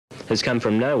has come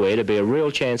from nowhere to be a real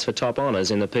chance for top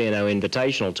honours in the P&O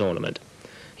Invitational tournament.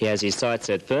 He has his sights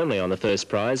set firmly on the first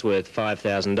prize, worth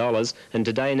 $5,000, and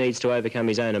today needs to overcome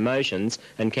his own emotions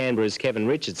and Canberra's Kevin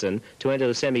Richardson to enter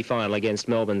the semi-final against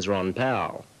Melbourne's Ron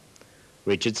Powell.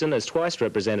 Richardson has twice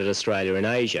represented Australia in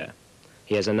Asia.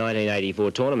 He has a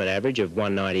 1984 tournament average of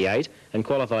 198 and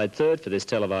qualified third for this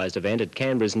televised event at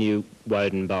Canberra's new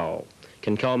Woden Bowl.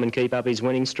 Can Coleman keep up his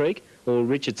winning streak, or will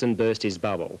Richardson burst his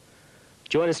bubble?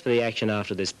 Join us for the action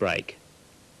after this break.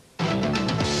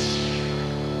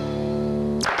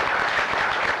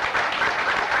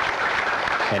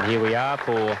 And here we are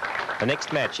for the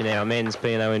next match in our men's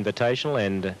P&O Invitational,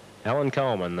 and Alan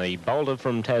Coleman, the bowler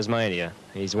from Tasmania.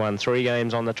 He's won 3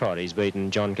 games on the trot. He's beaten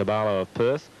John Caballo of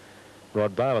Perth,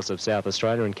 Rod Bayliss of South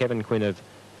Australia, and Kevin Quinn of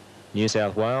New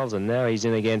South Wales, and now he's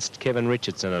in against Kevin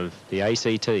Richardson of the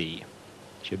ACT.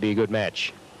 Should be a good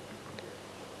match.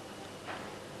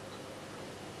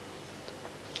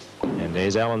 And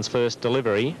there's Alan's first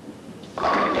delivery.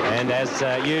 And as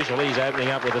usual, he's opening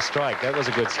up with a strike. That was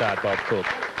a good start, Bob Cook.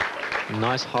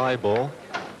 Nice high ball.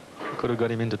 Could have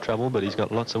got him into trouble, but he's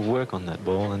got lots of work on that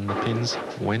ball, and the pins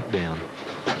went down.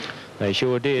 They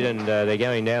sure did, and they're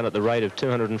going down at the rate of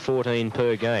 214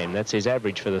 per game. That's his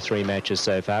average for the 3 matches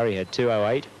so far. He had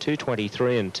 208,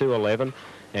 223 and 211,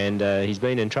 and he's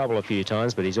been in trouble a few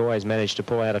times, but he's always managed to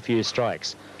pull out a few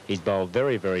strikes. He's bowled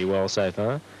very, very well so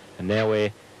far, and now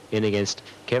we're in against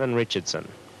Kevin Richardson.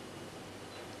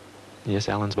 Yes,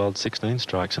 Alan's bowled 16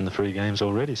 strikes in the 3 games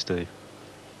already, Steve.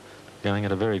 Going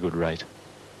at a very good rate.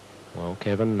 Well,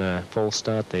 Kevin, false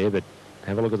start there, but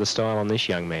have a look at the style on this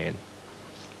young man.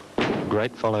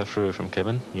 Great follow through from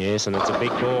Kevin. Yes, and it's a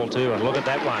big ball too, and look at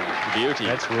that one. Beauty.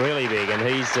 That's really big, and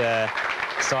he's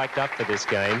psyched up for this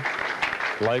game.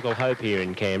 Local hope here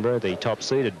in Canberra, the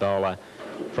top-seeded bowler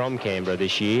from Canberra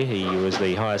this year. He was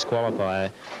the highest qualifier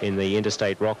in the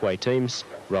Interstate Rockway Teams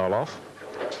roll-off,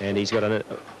 and he's got an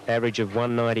average of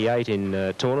 198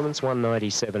 in tournaments,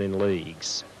 197 in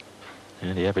leagues.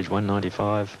 And he averaged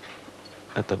 195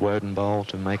 at the Woden Bowl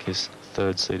to make his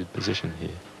 3rd seeded position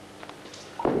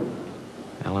here.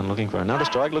 Alan looking for another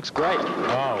strike. Looks great.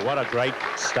 Oh, what a great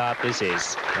start this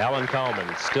is. Alan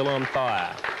Coleman still on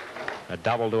fire. A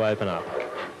double to open up.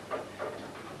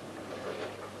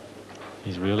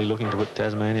 He's really looking to put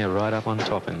Tasmania right up on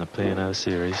top in the P&O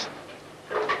series.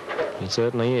 He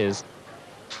certainly is.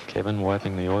 Kevin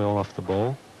wiping the oil off the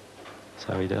ball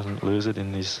so he doesn't lose it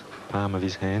in his palm of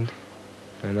his hand.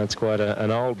 And that's quite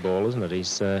an old ball, isn't it?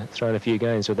 He's thrown a few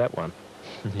games with that one.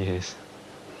 Yes.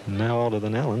 No older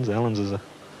than Alan's. Alan's is a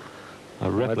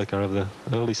replica of the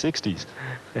early 60s.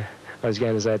 I was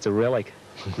going to say it's a relic.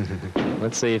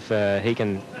 Let's see if he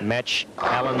can match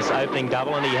Alan's opening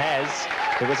double, and he has.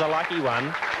 It was a lucky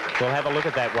one. We'll have a look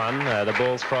at that one. The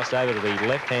ball's crossed over to the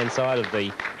left-hand side of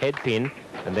the head pin,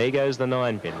 and there goes the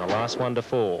 9 pin, the last one to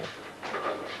fall.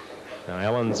 Now,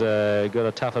 Alan's got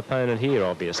a tough opponent here,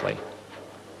 obviously.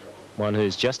 One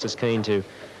who's just as keen to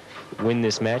win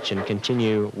this match and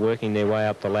continue working their way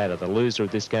up the ladder. The loser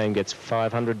of this game gets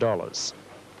 $500.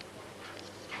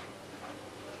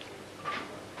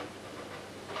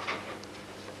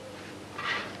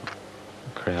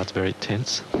 The crowd's very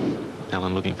tense.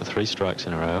 Alan looking for 3 strikes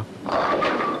in a row.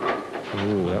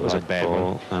 Ooh, that was a bad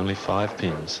one. Only 5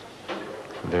 pins.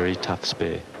 Very tough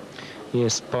spare.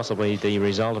 Yes, possibly the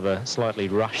result of a slightly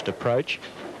rushed approach.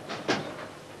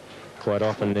 Quite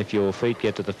often, if your feet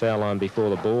get to the foul line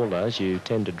before the ball does, you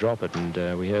tend to drop it, and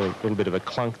we heard a little bit of a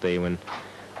clunk there when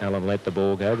Alan let the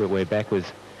ball go, but we're back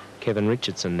with Kevin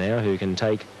Richardson now, who can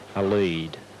take a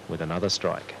lead with another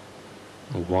strike.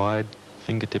 A wide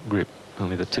fingertip grip.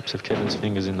 Only the tips of Kevin's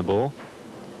fingers in the ball.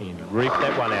 He reaped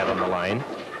that one out on the lane,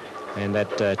 and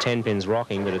that 10 pin's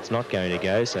rocking, but it's not going to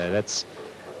go, so that's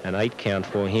an 8 count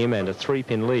for him, and a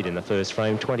 3-pin lead in the first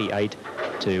frame, 28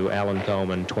 to Alan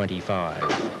Coleman,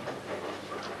 25.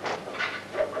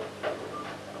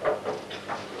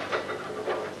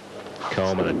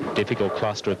 Coleman, a difficult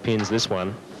cluster of pins, this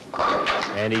one.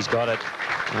 And he's got it.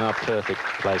 Ah, perfect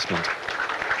placement.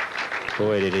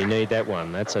 Boy, did he need that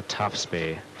one. That's a tough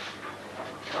spare.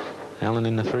 Alan,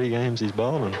 in the 3 games he's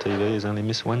bowled on TV, has only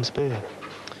missed 1 spare.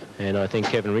 And I think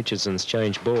Kevin Richardson's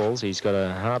changed balls. He's got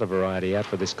a harder variety out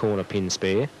for this corner pin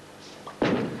spare.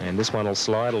 And this one will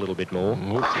slide a little bit more.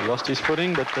 Oops, he lost his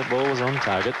footing, but the ball was on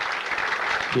target.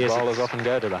 Yes, bowlers often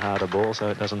go to the harder ball so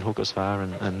it doesn't hook as far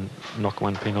and knock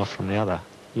 1 pin off from the other.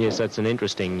 Yes, that's an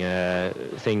interesting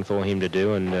thing for him to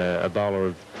do, and a bowler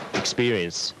of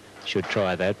experience should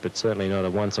try that, but certainly not a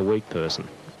once-a-week person.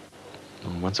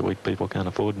 And once a week people can't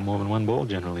afford more than 1 ball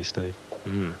generally, Steve.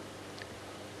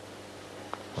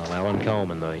 Well, Alan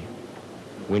Coleman, the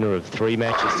winner of 3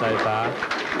 matches so far,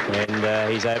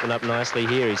 and he's opened up nicely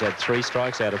here. He's had 3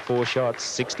 strikes out of 4 shots,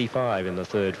 65 in the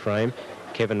 3rd frame.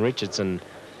 Kevin Richardson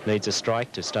needs a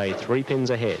strike to stay 3 pins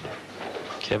ahead.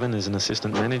 Kevin is an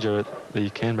assistant manager at the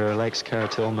Canberra Lakes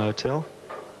Caratel Motel,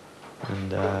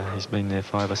 and he's been there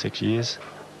 5 or 6 years.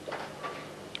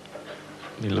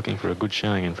 He's looking for a good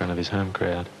showing in front of his home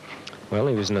crowd. Well,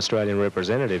 he was an Australian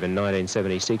representative in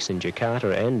 1976 in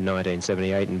Jakarta and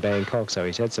 1978 in Bangkok, so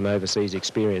he's had some overseas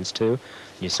experience too.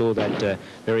 You saw that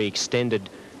very extended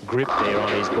grip there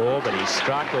on his ball, but he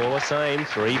struck all the same,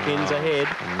 3 pins ahead.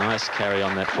 A nice carry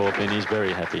on that 4-pin. He's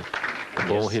very happy. The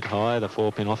ball hit high. The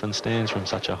 4-pin often stands from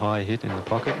such a high hit in the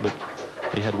pocket, but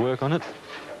he had work on it,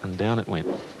 and down it went.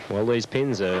 Well, these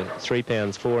pins are 3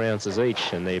 pounds 4 ounces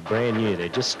each, and they're brand new. They're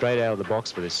just straight out of the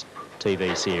box for this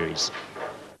TV series.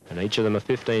 And each of them are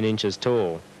 15 inches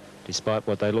tall, despite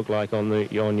what they look like on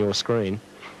your screen.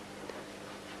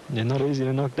 They're not easy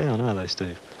to knock down, are they,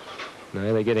 Steve?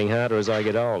 No, they're getting harder as I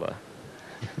get older.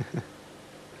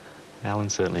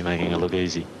 Alan's certainly making it look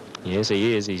easy. Yes,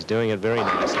 he is. He's doing it very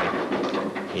nicely.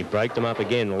 He broke them up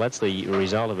again. Well, that's the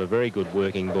result of a very good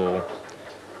working ball.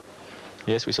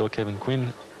 Yes, we saw Kevin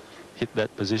Quinn hit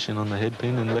that position on the head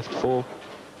pin and left 4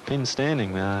 pins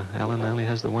standing. Alan only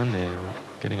has the 1 there,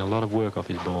 getting a lot of work off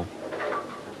his ball.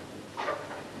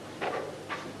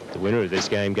 The winner of this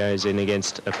game goes in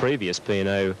against a previous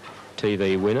P&O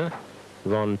TV winner,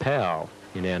 Ron Powell,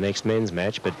 in our next men's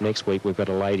match, but next week we've got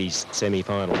a ladies'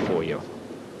 semi-final for you.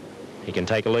 He can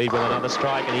take a lead with another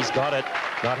strike, and he's got it.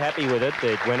 Not happy with it.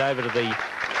 It went over to the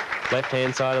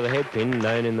left-hand side of the head pin,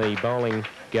 known in the bowling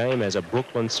game as a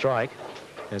Brooklyn strike,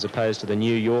 as opposed to the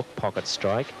New York pocket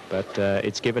strike, but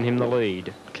it's given him the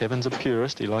lead. Kevin's a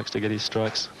purist. He likes to get his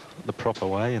strikes the proper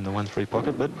way in the 1-3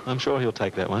 pocket, but I'm sure he'll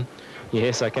take that one.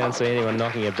 Yes, I can't see anyone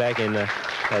knocking it back in a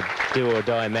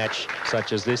do-or-die match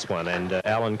such as this one, and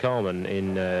Alan Coleman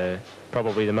in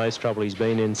probably the most trouble he's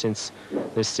been in since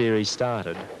this series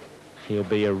started. He'll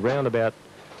be around about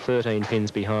 13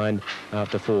 pins behind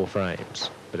after 4 frames,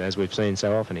 but as we've seen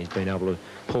so often, he's been able to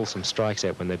pull some strikes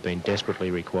out when they've been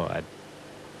desperately required.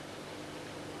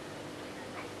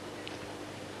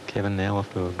 Kevin now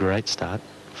off to a great start.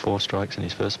 4 strikes in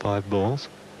his first 5 balls.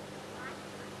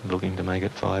 Looking to make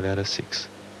it 5 out of 6.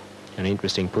 An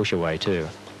interesting push away too.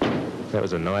 That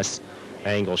was a nice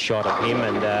angle shot at him,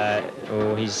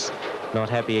 and he's not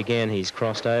happy again. He's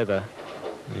crossed over.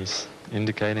 He's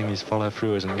indicating his follow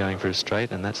through isn't going for a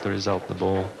straight, and that's the result. The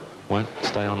ball won't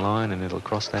stay on line and it'll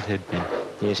cross that head pin.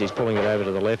 Yes, he's pulling it over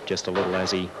to the left just a little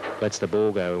as he lets the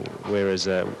ball go, whereas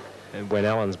when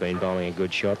Alan's been bowling a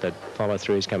good shot, that follow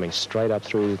through is coming straight up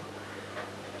through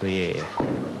the air.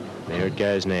 There it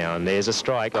goes now, and there's a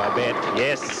strike, I bet.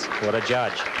 Yes, what a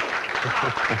judge.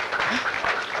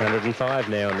 105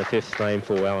 now in the 5th frame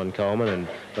for Alan Coleman, and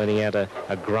letting out a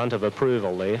grunt of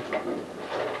approval there.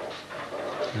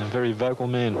 A very vocal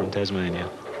man from Tasmania.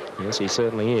 Yes, he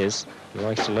certainly is. He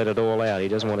likes to let it all out. He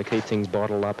doesn't want to keep things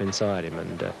bottled up inside him,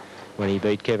 and when he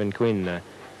beat Kevin Quinn a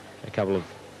couple of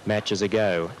matches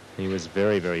ago, he was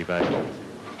very, very vocal.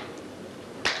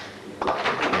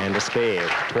 And a spare.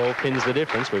 12 pins the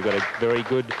difference. We've got a very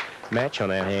good match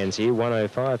on our hands here.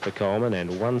 105 for Coleman and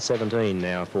 117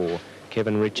 now for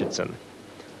Kevin Richardson.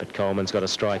 But Coleman's got a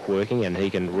strike working, and he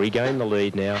can regain the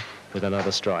lead now with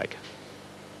another strike.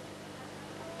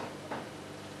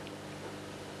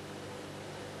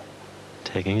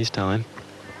 Taking his time.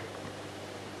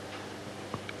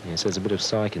 Yes, there's a bit of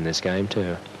psych in this game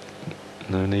too.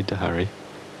 No need to hurry.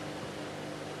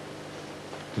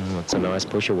 Oh, it's a nice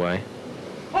push away.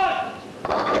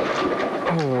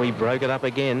 Oh, he broke it up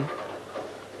again.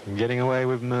 Getting away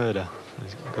with murder.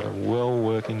 He's got a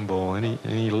well-working ball.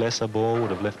 Any lesser ball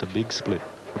would have left a big split.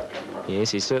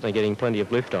 Yes, he's certainly getting plenty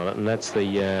of lift on it, and that's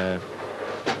the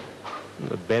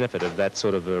benefit of that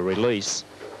sort of a release.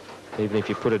 Even if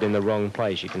you put it in the wrong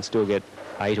place, you can still get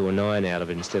 8 or 9 out of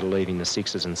it instead of leaving the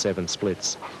 6s and 7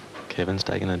 splits. Kevin's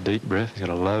taking a deep breath. He's got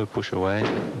a low push away.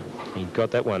 He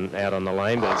got that one out on the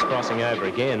lane, but it's crossing over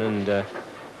again, and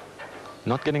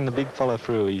not getting the big follow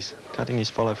through. He's cutting his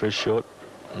follow through short,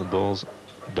 and the ball's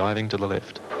diving to the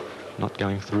left, not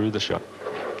going through the shot.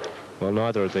 Well,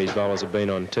 neither of these bowlers have been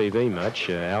on TV much.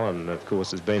 Alan, of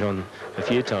course, has been on a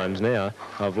few times now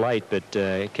of late, but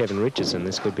Kevin Richardson,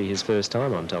 this could be his first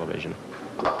time on television.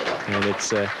 And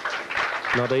it's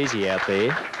not easy out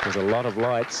there. There's a lot of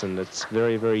lights, and it's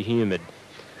very, very humid.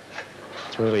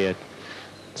 It's really a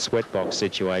sweatbox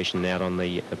situation out on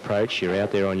the approach. You're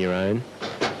out there on your own.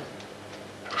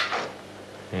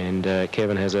 And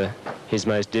Kevin has his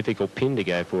most difficult pin to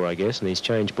go for, I guess, and he's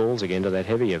changed balls again to that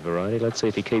heavier variety. Let's see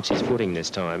if he keeps his footing this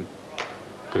time.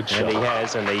 Good shot. And he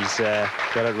has, and he's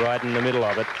got it right in the middle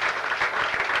of it.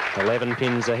 11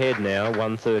 pins ahead now,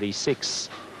 136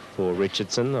 for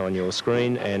Richardson on your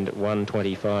screen and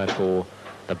 125 for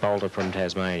the bolter from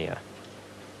Tasmania.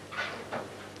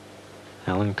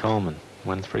 Alan Coleman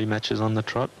won 3 matches on the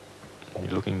trot.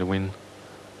 You're looking to win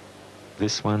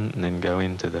this one and then go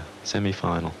into the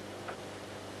semi-final.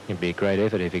 It'd be a great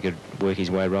effort if he could work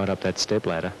his way right up that step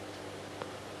ladder.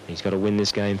 He's got to win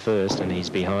this game first, and he's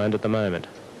behind at the moment.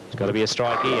 There's got to be a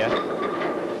strike here.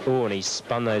 Oh, and he's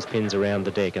spun those pins around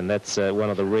the deck, and that's one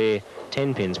of the rare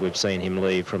 10 pins we've seen him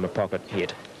leave from a pocket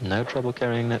hit. No trouble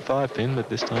carrying that 5 pin, but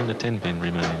this time the 10 pin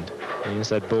remained. Yes,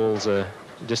 that ball's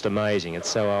just amazing. It's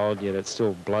so old, yet it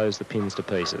still blows the pins to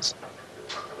pieces.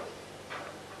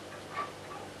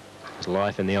 There's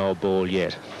life in the old ball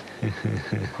yet.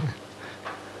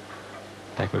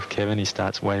 Back with Kevin, he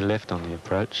starts way left on the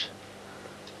approach.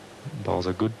 Bowls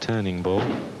a good turning ball.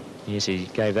 Yes, he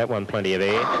gave that one plenty of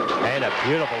air. And a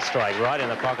beautiful strike right in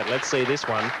the pocket. Let's see this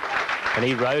one. And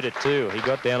he rode it too. He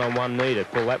got down on one knee to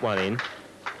pull that one in.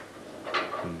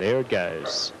 And there it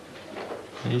goes.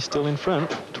 He's still in front,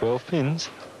 12 pins,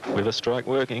 with a strike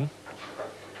working.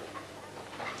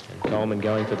 And Coleman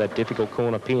going for that difficult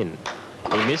corner pin.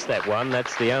 He missed that one.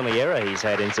 That's the only error he's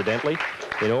had, incidentally.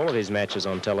 In all of his matches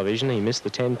on television, he missed the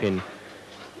 10 pin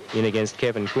in against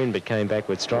Kevin Quinn, but came back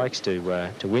with strikes to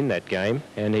win that game,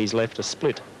 and he's left a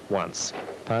split once.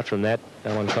 Apart from that,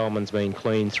 Alan Coleman's been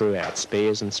clean throughout,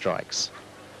 spares and strikes.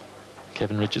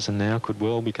 Kevin Richardson now could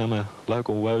well become a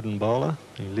local Woden bowler.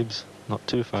 He lives not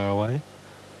too far away,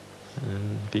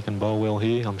 and if he can bowl well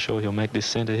here, I'm sure he'll make this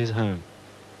centre his home.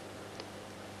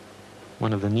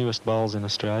 One of the newest bowls in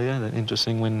Australia.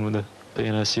 Interesting, when the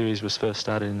P&O series was first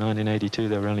started in 1982,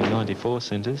 there were only 94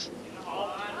 centres.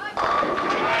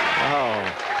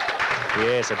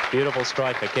 Yes, a beautiful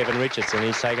strike for Kevin Richardson.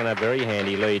 He's taken a very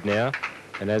handy lead now.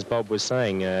 And as Bob was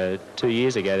saying, 2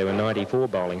 years ago there were 94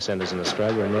 bowling centres in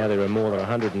Australia, and now there are more than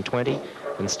 120,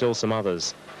 and still some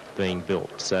others being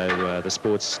built. So the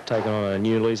sport's taken on a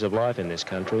new lease of life in this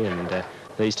country, and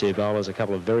these two bowlers are a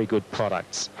couple of very good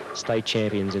products, state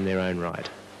champions in their own right.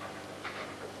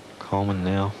 Coleman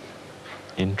now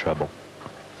in trouble.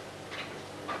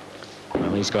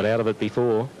 Well, he's got out of it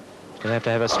before. He's going to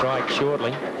have a strike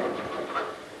shortly.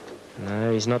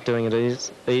 No, he's not doing it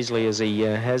as easily as he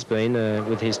has been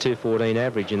with his 214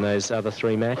 average in those other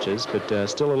 3 matches, but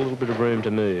still a little bit of room to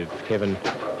move. Kevin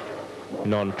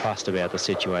nonplussed about the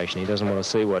situation. He doesn't want to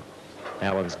see what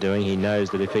Alan's doing. He knows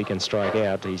that if he can strike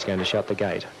out, he's going to shut the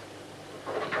gate.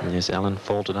 Yes, Alan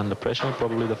faltered under pressure,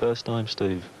 probably the first time,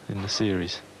 Steve, in the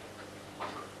series.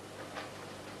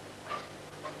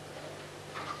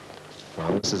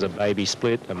 Well, this is a baby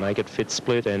split, a make-it-fit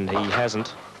split, and he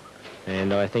hasn't.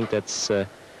 And I think that's the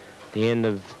end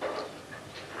of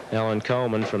Alan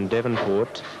Coleman from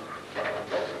Devonport.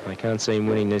 I can't see him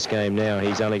winning this game now.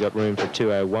 He's only got room for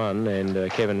 201,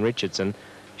 and Kevin Richardson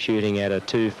shooting at a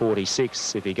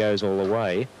 246 if he goes all the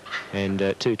way, and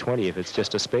 220 if it's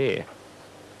just a spare.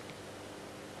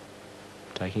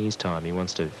 Taking his time. He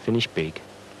wants to finish big.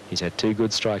 He's had 2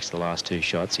 good strikes the last 2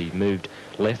 shots. He moved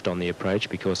left on the approach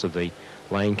because of the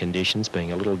lane conditions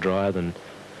being a little drier than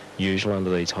usual under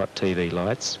these hot TV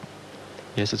lights.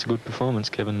 Yes, it's a good performance.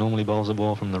 Kevin normally bowls the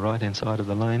ball from the right-hand side of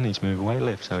the lane. He's moved way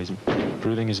left, so he's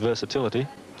proving his versatility.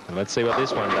 And let's see what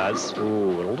this one does.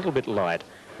 Ooh, a little bit light.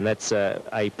 And that's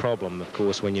a problem, of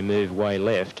course, when you move way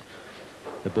left.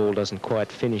 The ball doesn't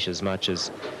quite finish as much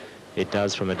as it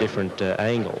does from a different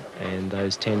angle, and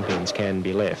those 10 pins can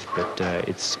be left. But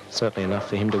it's certainly enough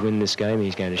for him to win this game.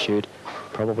 He's going to shoot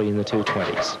probably in the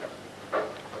 220s.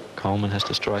 Coleman has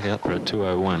to strike out for a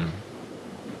 201.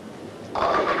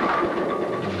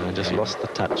 Just lost the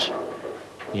touch.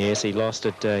 Yes, he lost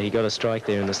it. He got a strike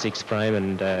there in the 6th frame,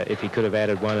 and if he could have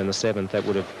added one in the 7th, that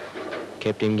would have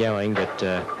kept him going.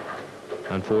 But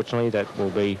unfortunately, that will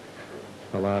be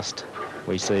the last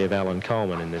we see of Alan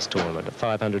Coleman in this tournament. A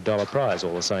 $500 prize,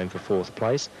 all the same, for 4th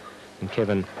place. And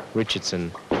Kevin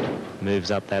Richardson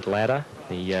moves up that ladder,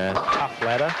 the tough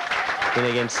ladder, in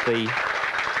against the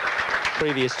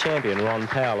previous champion, Ron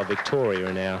Powell of Victoria,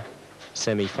 in our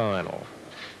semi-final.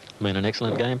 Been an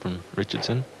excellent game from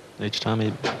Richardson. Each time he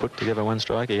put together one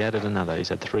strike, he added another. He's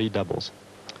had 3 doubles.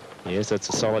 Yes, that's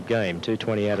a solid game.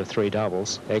 220 out of 3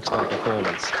 doubles. Excellent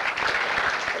performance.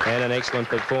 And an excellent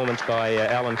performance by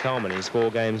Alan Coleman. His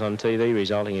 4 games on TV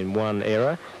resulting in 1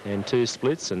 error and 2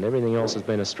 splits, and everything else has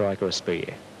been a strike or a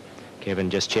spare.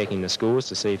 Kevin just checking the scores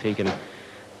to see if he can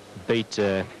beat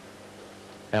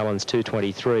Allen's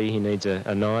 223. He needs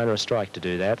a 9 or a strike to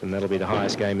do that, and that'll be the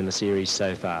highest game in the series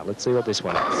so far. Let's see what this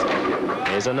one is.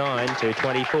 There's a 9,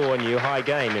 224, new high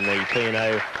game in the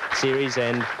P&O series,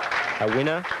 and a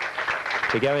winner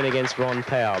to go in against Ron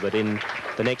Powell. But in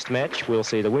the next match, we'll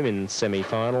see the women's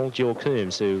semi-final. Jill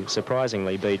Coombs, who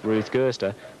surprisingly beat Ruth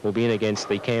Gerster, will be in against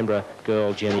the Canberra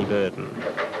girl Jenny Burton.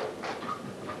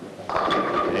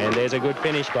 And there's a good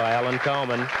finish by Alan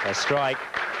Coleman, a strike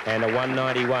and a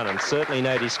 191, and certainly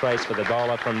no disgrace for the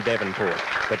bowler from Devonport.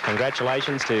 But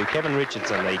congratulations to Kevin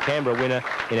Richardson, the Canberra winner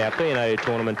in our P&O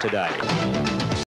tournament today.